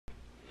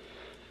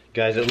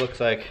Guys, it looks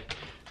like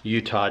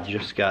Utah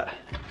just got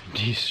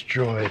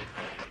destroyed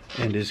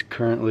and is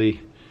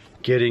currently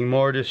getting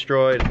more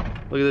destroyed.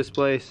 Look at this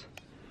place.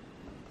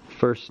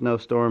 First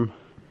snowstorm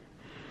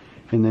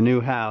in the new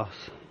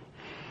house.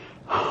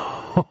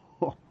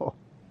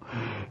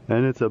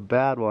 And it's a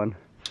bad one.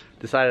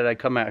 Decided I'd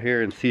come out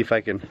here and see if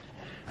I can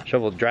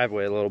shovel the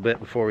driveway a little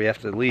bit before we have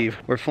to leave.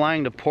 We're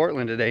flying to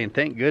Portland today, and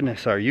thank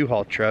goodness our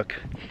U-Haul truck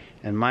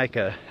and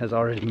Micah has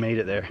already made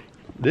it there.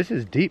 This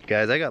is deep,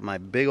 guys. I got my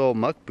big old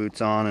muck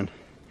boots on, and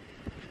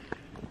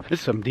this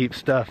is some deep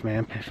stuff,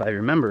 man. If I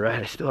remember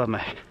right, I still have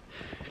my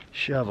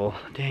shovel.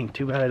 Dang,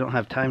 too bad I don't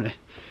have time to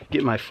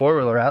get my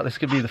four-wheeler out. This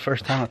could be the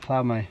first time I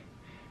plow my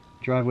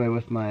driveway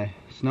with my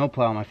snow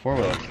plow on my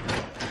four-wheeler.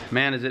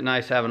 Man, is it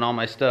nice having all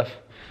my stuff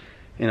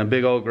in a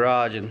big old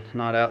garage and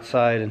not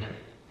outside and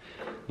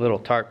little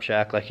tarp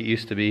shack like it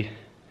used to be.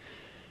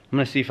 I'm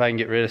gonna see if I can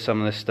get rid of some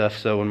of this stuff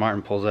so when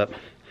Martin pulls up,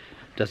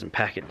 it doesn't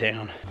pack it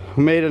down.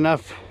 We made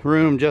enough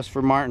room just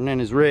for Martin and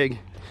his rig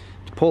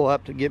to pull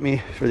up to get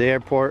me for the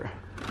airport.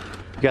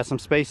 You got some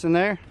space in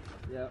there?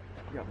 Yeah,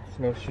 got my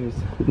snowshoes.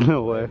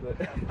 No way.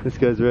 This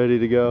guy's ready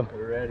to go.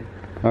 We're ready.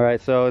 All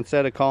right, so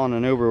instead of calling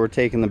an Uber, we're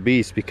taking the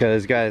Beast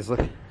because, guys, look,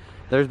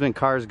 there's been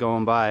cars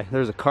going by.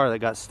 There's a car that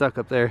got stuck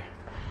up there.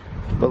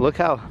 But look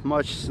how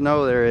much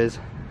snow there is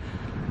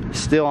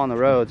still on the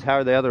roads. How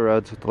are the other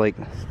roads with the lake?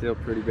 Still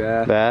pretty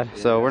bad. Bad?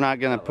 Yeah, so we're not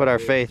gonna put our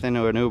faith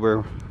into an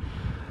Uber.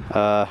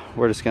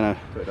 We're just gonna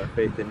put our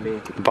faith in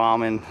me.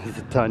 Bomb in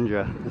the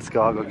Tundra. Let's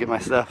go, I'll go get my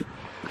stuff.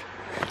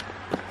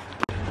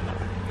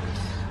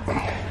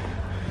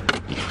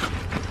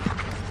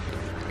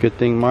 Good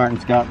thing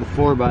Martin's got the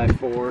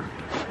 4x4.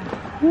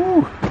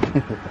 Woo!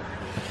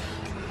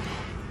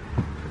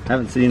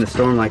 Haven't seen a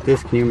storm like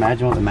this. Can you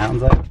imagine what the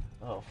mountain's like?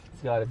 Oh,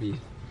 it's gotta be.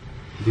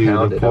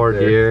 Dude, the poor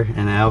deer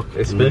and elk.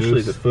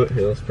 Especially the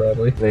foothills,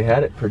 probably. They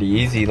had it pretty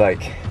easy,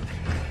 like,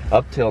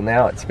 up till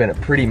now it's been a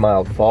pretty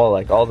mild fall,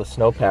 like all the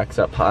snowpack's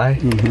up high,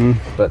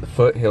 but the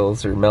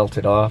foothills are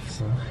melted off,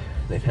 so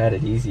they've had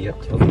it easy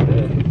up till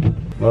today.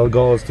 Well, the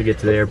goal is to get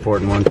to the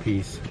airport in one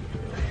piece.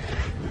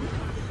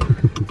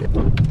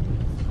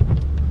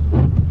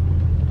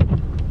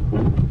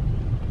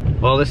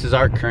 Well, this is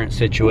our current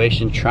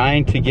situation,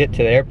 trying to get to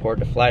the airport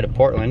to fly to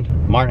Portland.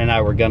 Martin and I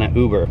were gonna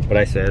Uber, but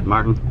I said,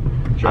 Martin,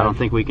 I don't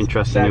think we can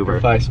trust an Uber.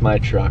 Sacrifice my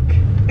truck.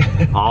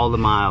 All the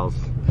miles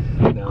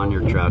on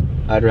your truck.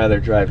 I'd rather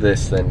drive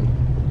this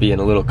than be in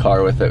a little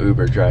car with an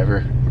Uber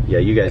driver. Yeah,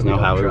 you guys know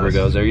how Uber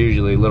goes. They're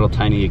usually little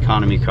tiny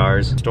economy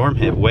cars. Storm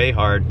hit way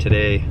hard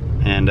today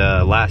and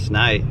last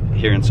night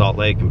here in Salt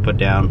Lake and put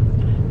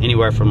down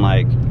anywhere from,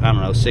 like, I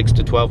don't know, 6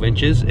 to 12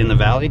 inches in the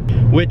valley,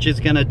 which is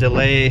gonna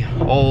delay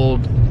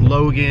old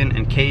Logan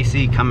and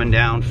Casey coming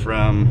down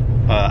from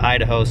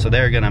Idaho, so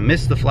they're gonna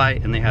miss the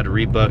flight and they had to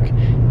rebook,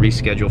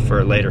 reschedule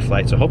for a later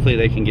flight. So hopefully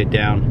they can get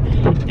down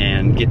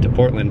and get to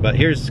Portland. But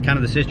here's kind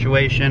of the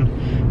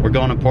situation. We're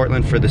going to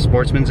Portland for the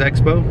Sportsmen's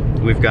Expo.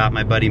 We've got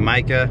my buddy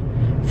Micah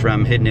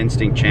from Hidden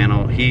Instinct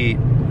channel. He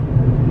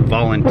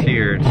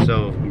volunteered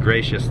so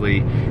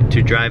graciously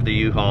to drive the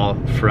U-Haul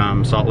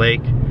from Salt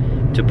Lake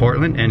to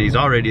Portland, and he's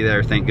already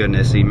there, thank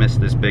goodness. He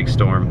missed this big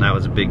storm. That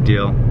was a big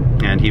deal,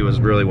 and he was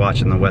really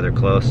watching the weather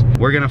close.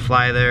 We're gonna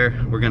fly there.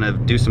 We're gonna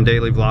do some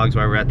daily vlogs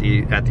while we're at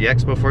the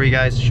expo for you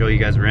guys, show you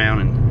guys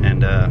around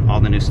and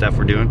all the new stuff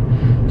we're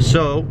doing.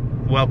 So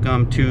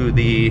welcome to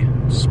the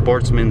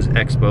Sportsmen's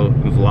Expo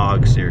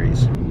vlog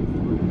series.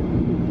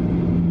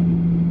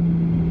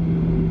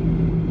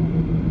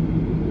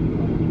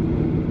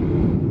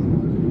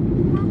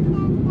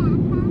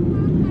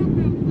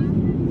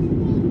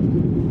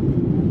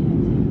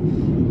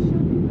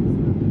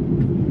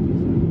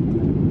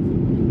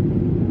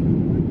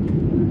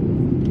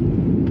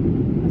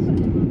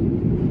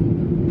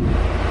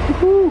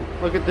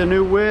 Look at the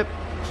new whip.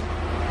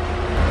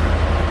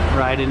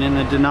 Riding in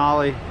the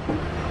Denali.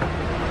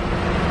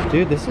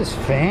 Dude, this is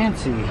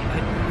fancy.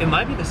 It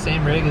might be the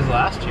same rig as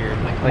last year.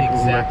 Like the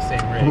exact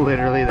same rig.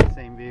 Literally the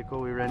same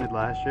vehicle we rented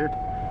last year.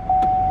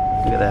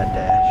 Look at that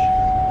dash.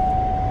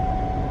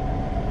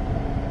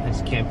 I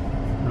just can't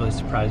really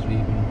surprised we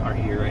even are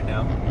here right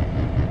now.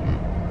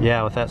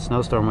 Yeah, with that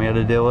snowstorm we had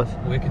to deal with.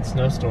 Wicked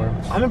snowstorm.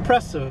 I'm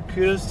impressed, so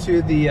kudos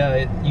to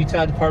the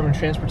Utah Department of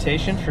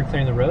Transportation for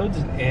clearing the roads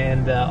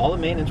and all the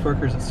maintenance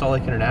workers at Salt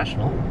Lake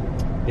International.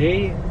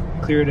 They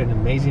cleared an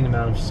amazing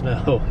amount of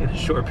snow in a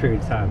short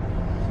period of time.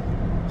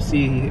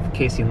 See if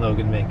Casey and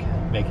Logan make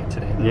it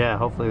today, though. Yeah,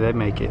 hopefully they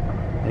make it.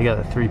 They got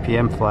a 3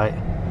 p.m. flight.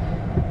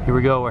 Here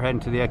we go, we're heading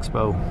to the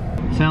expo.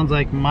 Sounds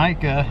like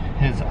Micah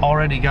has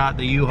already got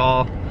the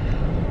U-Haul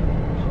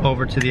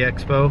over to the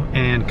expo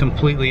and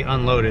completely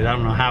unloaded. I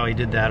don't know how he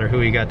did that or who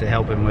he got to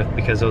help him with,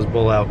 because those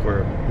bull elk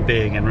were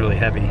big and really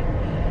heavy.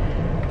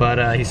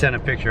 But he sent a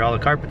picture. All the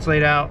carpet's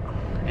laid out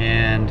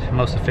and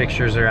most of the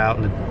fixtures are out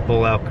and the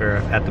bull elk are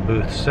at the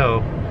booth.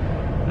 So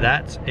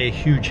that's a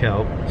huge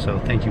help. So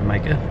thank you,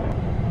 Micah.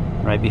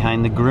 Right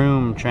behind the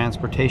Groom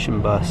transportation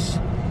bus.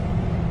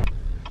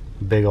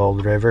 Big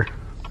old river.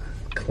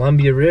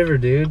 Columbia River,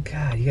 dude.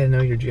 God, you gotta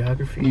know your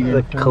geography.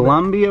 The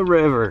Columbia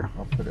River.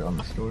 I'll put it on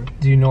the story.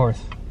 Due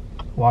north,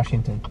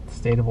 Washington,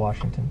 state of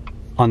Washington.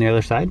 On the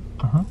other side?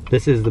 Uh-huh.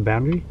 This is the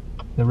boundary?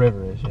 The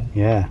river is, yeah.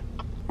 Yeah.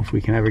 If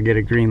we can ever get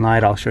a green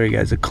light, I'll show you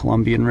guys the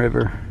Columbian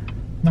River.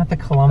 Not the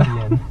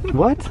Columbian.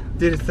 What?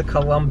 Dude, it's the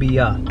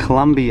Columbia.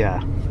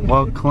 Columbia.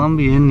 Well,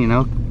 Columbian, you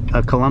know,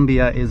 a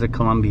Columbia is a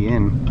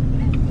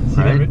Columbian.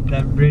 See, Right?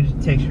 that bridge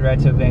takes you right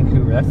to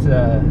Vancouver. That's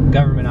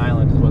Government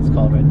Island is what it's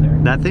called right there.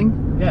 That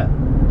thing? Yeah.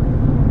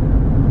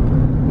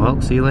 Well,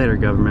 see you later,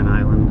 Government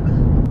Island.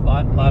 A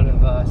lot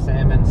of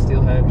salmon,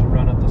 steelhead to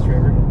run up this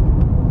river.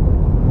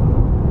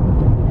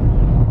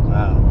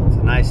 Wow, it's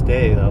a nice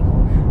day though.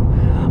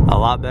 A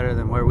lot better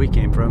than where we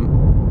came from.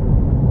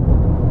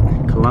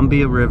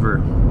 Columbia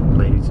River,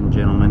 ladies and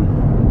gentlemen.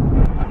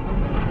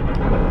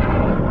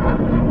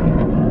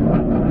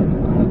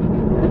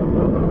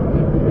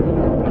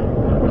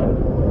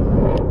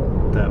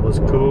 That was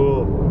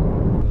cool.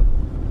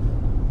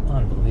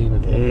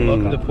 Unbelievable. Hey.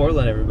 Welcome to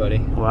Portland, everybody.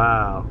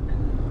 Wow.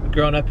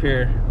 Growing up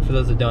here, for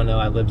those that don't know,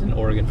 I lived in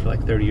Oregon for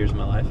like 30 years of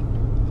my life.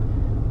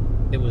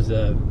 It was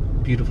a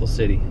beautiful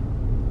city.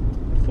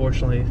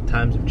 Unfortunately,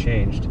 times have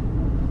changed.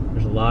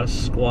 There's a lot of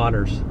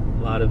squatters,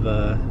 a lot of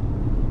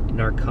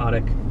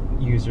narcotic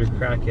user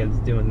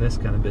crackheads doing this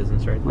kind of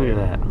business right there. Look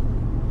at that.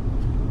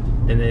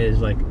 And it is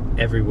like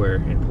everywhere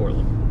in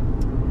Portland.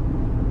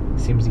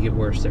 It seems to get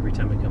worse every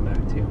time we come back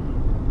too.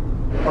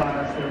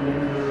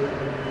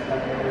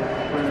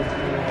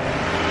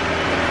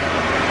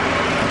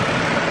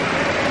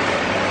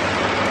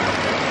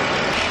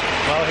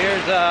 Well,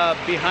 here's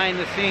behind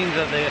the scenes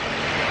of the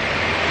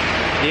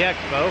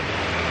expo.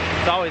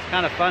 It's always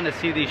kind of fun to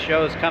see these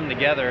shows come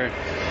together in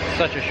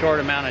such a short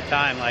amount of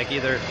time, like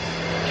either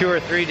 2 or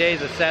 3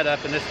 days of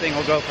setup, and this thing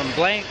will go from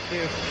blank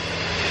to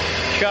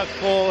chuck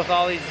full with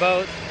all these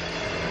boats,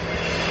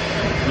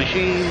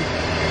 machines,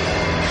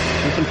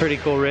 and some pretty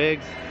cool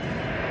rigs.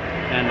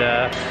 And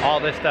all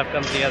this stuff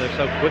comes together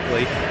so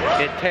quickly,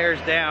 it tears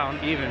down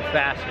even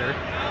faster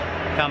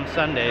come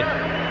Sunday.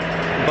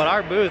 But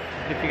our booth,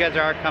 if you guys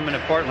are coming to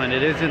Portland,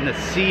 it is in the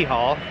C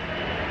Hall.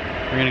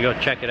 We're gonna go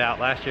check it out.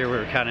 Last year we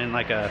were kind of in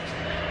like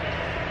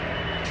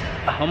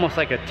almost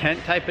like a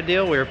tent type of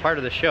deal. We were part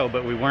of the show,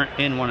 but we weren't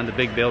in one of the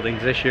big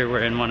buildings. This year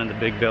we're in one of the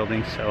big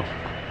buildings, so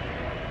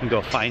we can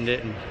go find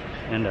it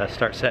and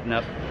start setting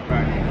up.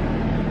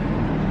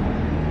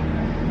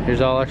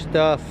 Here's all our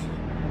stuff.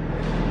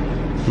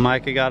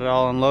 Micah got it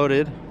all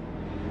unloaded.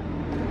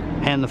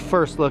 And the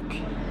first look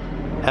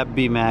at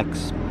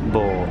B-Max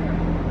bull.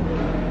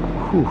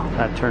 Whew,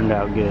 that turned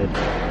out good.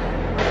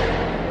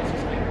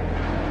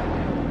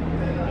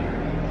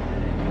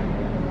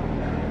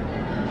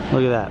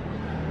 Look at that.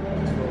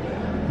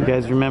 You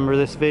guys remember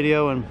this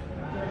video when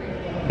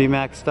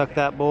B-Max stuck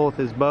that bull with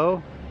his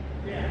bow?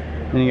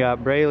 And you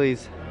got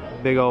Braley's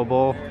big old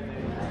bull.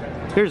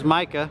 Here's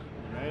Micah.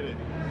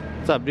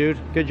 What's up, dude?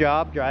 Good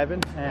job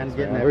driving and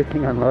getting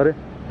everything unloaded.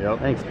 Yep.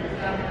 Thanks.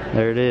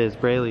 There it is,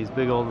 Braley's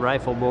big old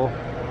rifle bull.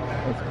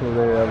 That's cool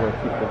they were able to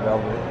keep the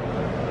velvet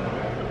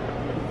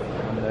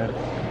on there.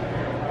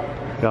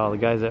 Got all the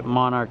guys at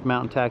Monarch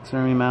Mountain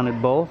Taxidermy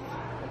mounted both.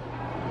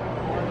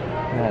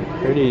 Man,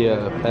 pretty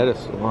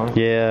pedestal, huh?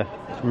 Yeah,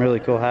 some really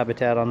cool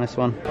habitat on this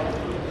one.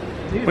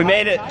 Dude, We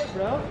made it. tight,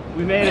 bro.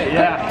 We made it,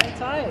 yeah.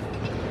 Tight.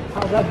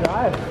 How's that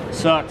drive?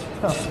 Sucked.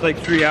 It's like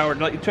 3 hours.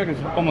 Like, it took us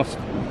almost.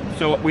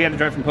 So we had to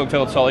drive from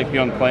Pocatello to Salt Lake to be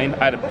on the plane.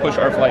 I had to push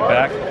our flight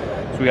back,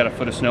 so we got a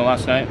foot of snow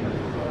last night.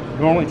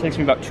 Normally it takes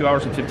me about 2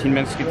 hours and 15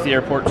 minutes to get to the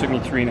airport. It took me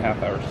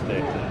 3.5 hours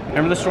today.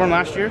 Remember the storm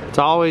last year? It's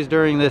always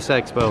during this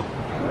expo.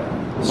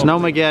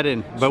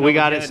 Snowmageddon, but we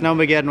got it.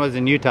 Snowmageddon was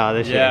in Utah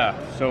this year. Yeah,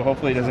 so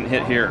hopefully it doesn't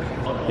hit here.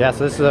 Yeah,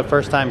 so this is the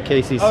first time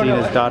Casey's seen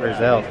his daughter's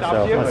elk,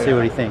 so let's see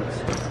what he thinks.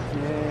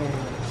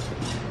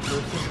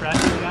 We're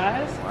suppressing,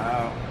 guys.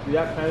 Wow. We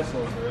got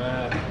pedestals,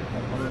 right?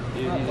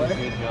 Dude, you did a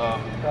good job.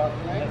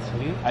 That's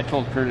sweet. I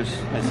told Curtis,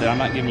 I said, I'm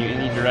not giving you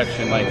any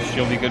direction. Like,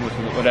 she'll be good with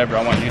whatever.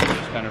 I want you to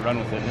just kind of run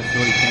with it. And this is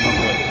what he came up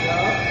with.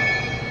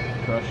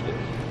 Crushed it.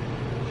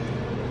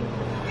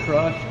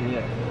 Crushed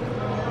it.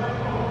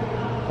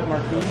 Put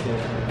Marquis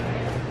good.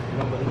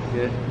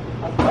 Good.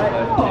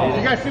 Did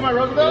you guys see my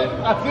Roosevelt?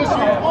 I feel so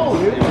full,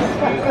 dude. I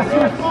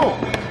feel full.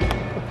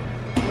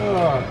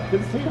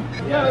 Good to see you.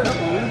 Yeah, that's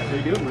cool. How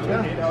you doing,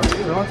 man?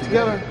 We're on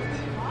together.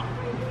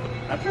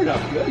 That turned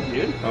out good,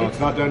 dude. Oh, it's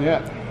not done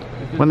yet.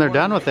 When they're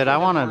done with it, I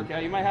want to... Yeah,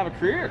 you might have a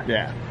career.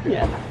 Yeah.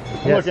 Yeah.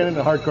 I'm looking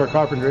into hardcore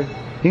carpentry.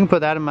 You can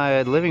put that in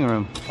my living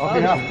room.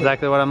 Okay, yeah.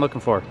 Exactly what I'm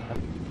looking for.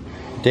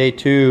 Day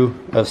 2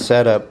 of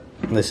setup.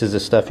 This is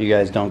the stuff you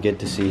guys don't get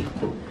to see.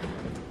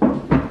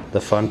 The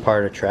fun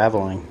part of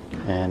traveling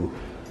and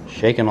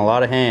shaking a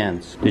lot of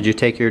hands. Did you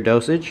take your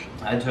dosage?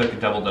 I took a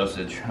double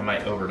dosage. I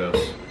might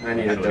overdose. I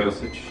need a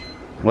dosage.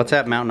 What's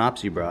that Mountain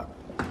Ops you brought?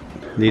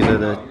 These are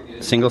the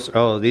singles.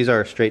 Oh, these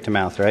are straight to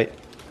mouth, right?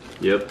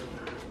 Yep.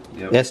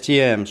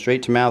 STM,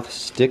 straight to mouth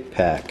stick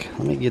pack.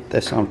 Let me get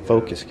this on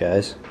focus,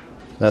 guys.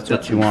 That's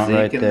what you want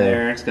right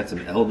there. It's got some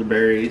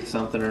elderberry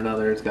something or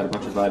another. It's got a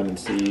bunch of vitamin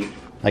C.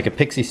 Like a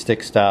pixie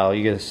stick style.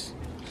 You guys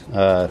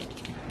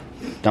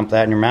dump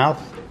that in your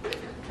mouth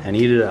and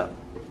eat it up.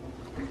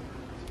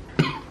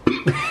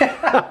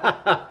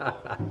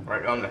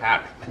 Right on the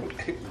hatch.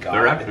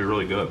 They're actually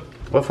really good.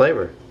 What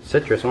flavor?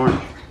 Citrus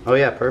orange. Oh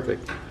yeah,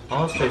 perfect.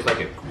 Almost tastes like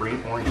a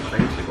green orange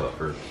creamsicle at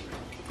first.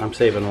 I'm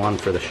saving one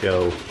for the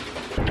show.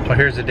 Well,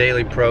 here's the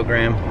daily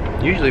program.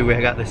 Usually we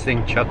got this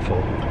thing chock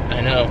full.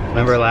 I know.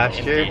 Remember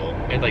last year?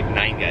 We had like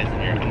 9 guys in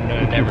here.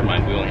 No, never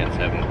mind, we only had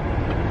 7.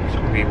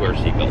 So we wear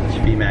seatbelts.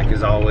 BMAC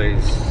is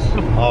always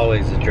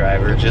the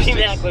driver.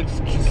 BMAC looks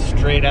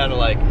straight out of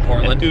like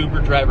Portland. An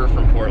Uber driver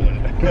from Portland.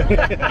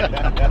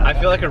 I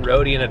feel like a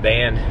roadie in a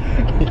band.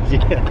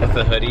 Yeah. With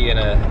a hoodie and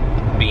a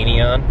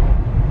beanie on.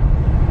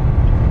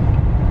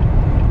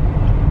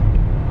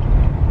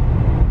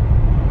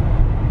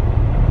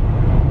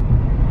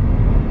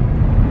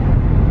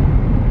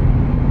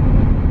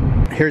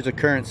 Here's a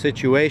current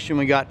situation.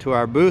 We got to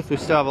our booth. We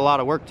still have a lot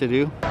of work to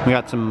do. We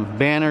got some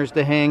banners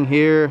to hang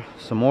here,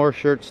 some more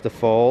shirts to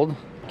fold,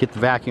 get the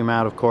vacuum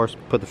out, of course,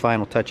 put the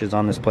final touches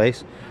on this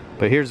place.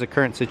 But here's the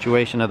current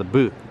situation of the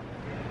booth.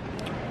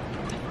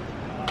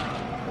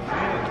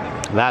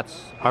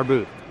 That's our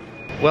booth.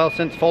 Well,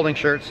 since folding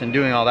shirts and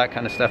doing all that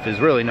kind of stuff is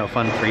really no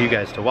fun for you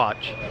guys to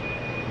watch,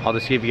 I'll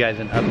just give you guys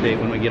an update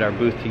when we get our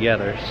booth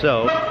together.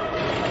 So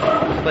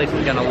this place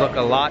is gonna look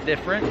a lot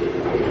different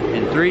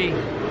in 3,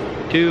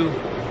 2,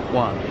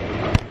 1.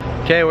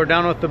 Okay, we're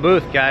done with the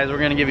booth, guys. We're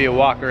gonna give you a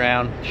walk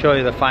around, show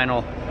you the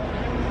final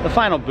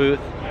booth.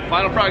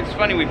 Final product's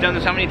funny. We've done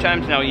this how many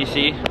times now, you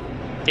see?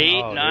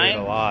 8, 9?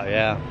 Dude, a lot,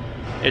 yeah.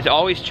 It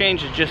always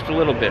changes just a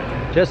little bit.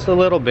 Just a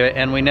little bit,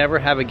 and we never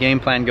have a game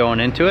plan going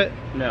into it.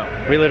 No.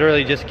 We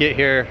literally just get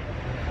here,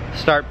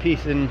 start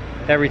piecing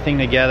everything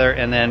together,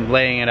 and then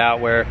laying it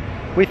out where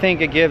we think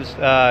it gives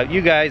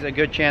you guys a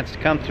good chance to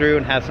come through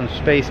and have some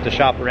space to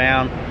shop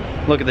around,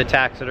 look at the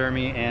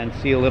taxidermy, and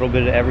see a little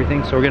bit of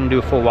everything. So we're gonna do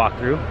a full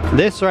walkthrough.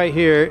 This right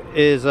here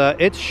is,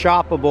 it's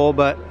shoppable,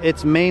 but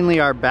it's mainly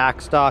our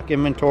back stock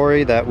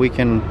inventory that we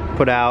can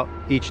put out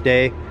each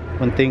day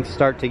when things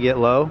start to get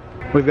low.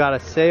 We've got a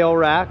sale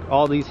rack.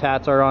 All these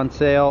hats are on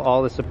sale.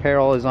 All this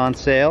apparel is on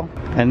sale.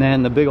 And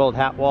then the big old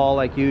hat wall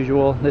like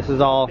usual. This is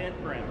all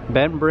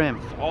bent brim.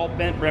 It's all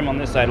bent brim on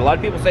this side. A lot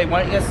of people say,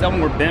 why don't you guys sell them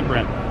with bent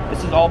brim?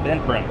 This is all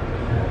bent brim.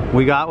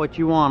 We got what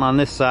you want on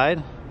this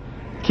side.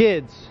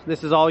 Kids,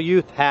 this is all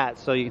youth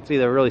hats, so you can see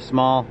they're really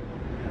small.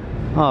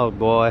 Oh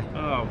boy.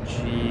 Oh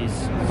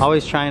jeez.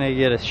 Always trying to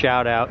get a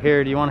shout out.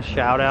 Here, do you want a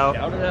shout out?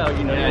 Shout it out,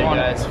 you know, you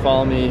guys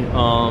follow me.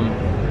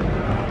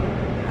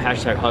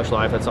 Hashtag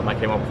HUSHLIFE, that's something I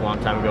came up with a long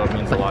time ago. It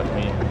means a lot to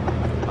me.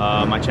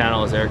 My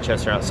channel is Eric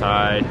Chester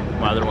Outside.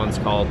 My other one's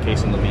called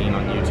Casey Levine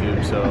on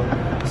YouTube. So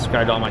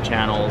subscribe to all my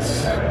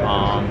channels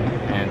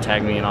and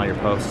tag me in all your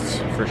posts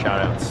for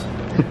shout outs.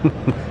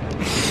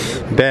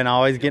 Ben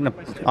always getting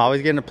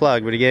a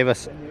plug, but he gave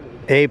us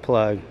a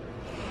plug.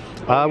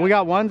 We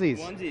got onesies.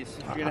 Onesies.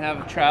 If you're gonna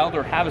have a child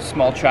or have a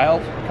small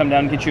child, come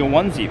down and get you a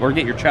onesie, or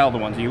get your child a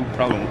onesie. You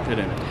probably won't fit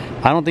in it.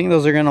 I don't think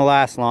those are gonna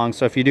last long,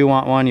 so if you do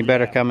want one, you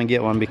better come and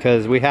get one,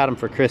 because we had them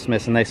for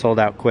Christmas and they sold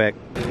out quick.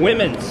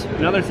 Women's.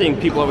 Another thing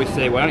people always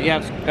say, why don't you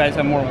guys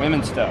have more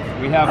women's stuff?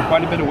 We have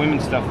quite a bit of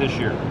women's stuff this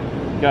year.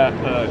 Got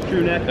a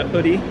crew neck, a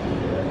hoodie.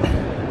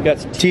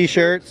 Got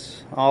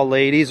T-shirts, all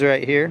ladies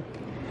right here.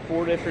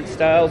 4 different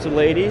styles of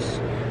ladies.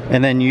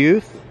 And then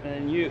youth.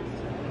 And youth.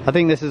 I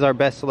think this is our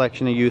best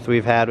selection of youth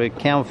we've had. We have a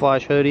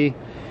camouflage hoodie,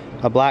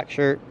 a black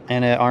shirt,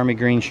 and an army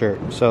green shirt.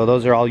 So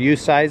those are all youth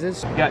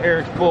sizes. Got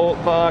Eric's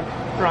buck,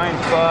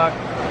 Brian's buck,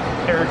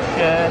 Eric's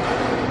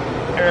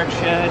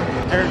shed,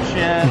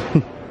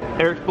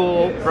 Eric's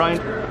bull, Brian.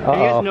 Are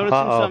you guys noticing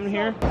something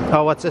here?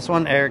 Oh, what's this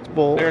one? Eric's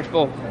bull. Eric's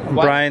bull.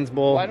 Brian's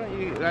bull. Why don't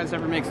you guys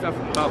ever make stuff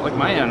about like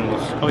my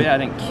animals? Oh yeah, I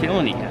didn't kill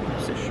any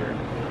animals this year.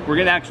 We're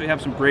gonna actually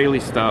have some Braley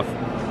stuff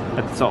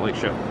at the Salt Lake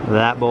show.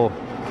 That bull.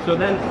 So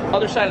then,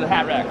 other side of the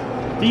hat rack.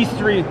 These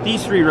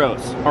three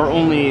rows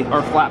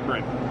are flat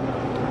brim.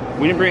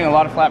 We didn't bring a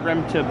lot of flat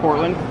brim to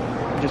Portland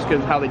just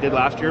because of how they did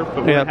last year, but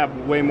we're gonna have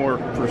way more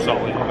for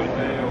Salt Lake.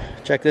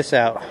 Check this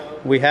out.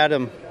 We had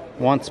them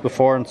once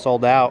before and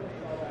sold out.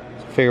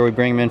 So figure we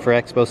bring them in for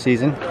Expo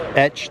season.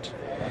 Etched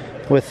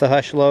with the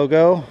Hush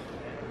logo.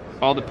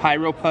 All the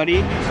pyro putty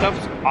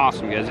stuff's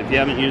awesome, guys. If you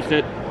haven't used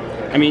it,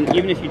 I mean,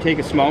 even if you take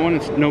a small one,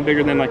 it's no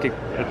bigger than like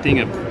a thing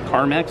of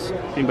Carmex.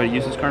 Anybody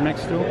uses Carmex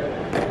still?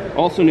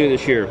 Also new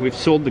this year, we've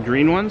sold the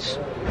green ones.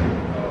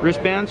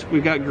 Wristbands,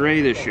 we've got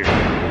gray this year.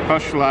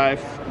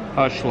 HUSHLIFE,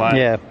 HUSHLIFE.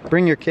 Yeah,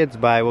 bring your kids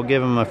by, we'll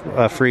give them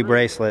a free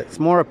bracelet. It's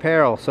more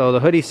apparel, so the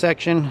hoodie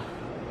section,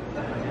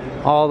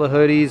 all the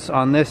hoodies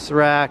on this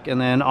rack, and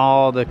then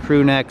all the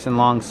crew necks and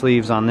long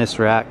sleeves on this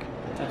rack.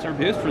 That's our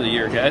booth for the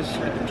year, guys,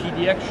 at the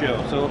PDX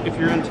show. So if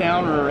you're in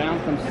town or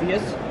around, come see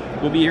us.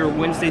 We'll be here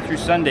Wednesday through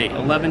Sunday,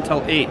 11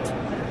 till 8.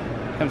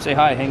 Come say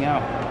hi, hang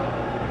out.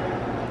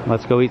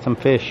 Let's go eat some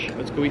fish.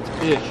 Let's go eat some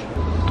fish.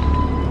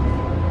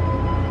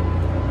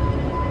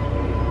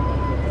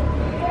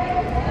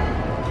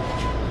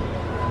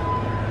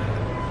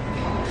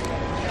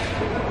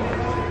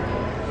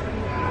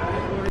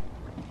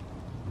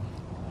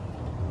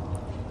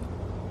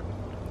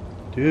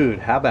 Dude,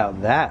 how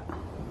about that?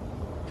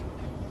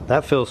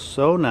 That feels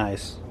so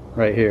nice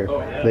right here. Oh,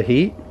 yeah. The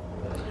heat.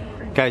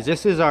 Guys,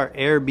 this is our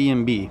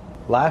Airbnb.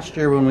 Last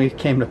year when we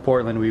came to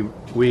Portland,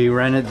 we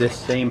rented this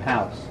same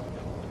house.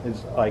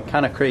 It's like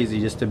kind of crazy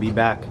just to be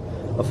back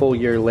a full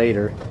year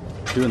later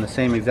doing the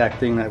same exact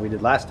thing that we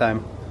did last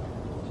time.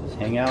 Just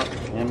hang out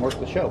and work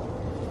the show.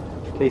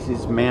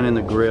 Casey's manning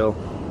the grill.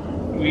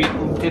 We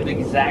did the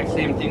exact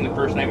same thing the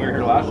first night we were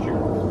here last year.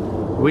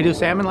 Did we do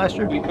salmon last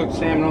year? We cooked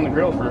salmon on the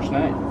grill first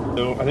night.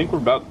 So I think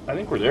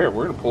we're there.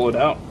 We're gonna pull it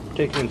out,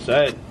 take it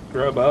inside,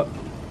 grub up.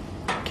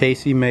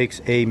 Casey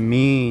makes a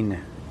mean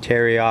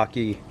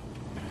teriyaki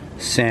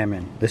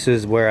salmon. This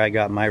is where I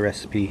got my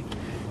recipe.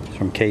 It's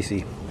from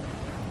Casey.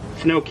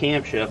 It's no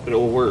Camp Chef, but it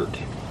will work.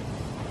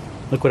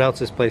 Look what else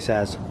this place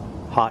has.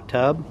 Hot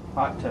tub.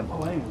 Hot tub.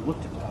 Oh, I haven't even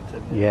looked at the hot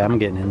tub. Yeah, I'm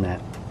getting in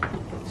that.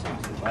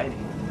 Sounds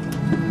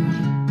inviting.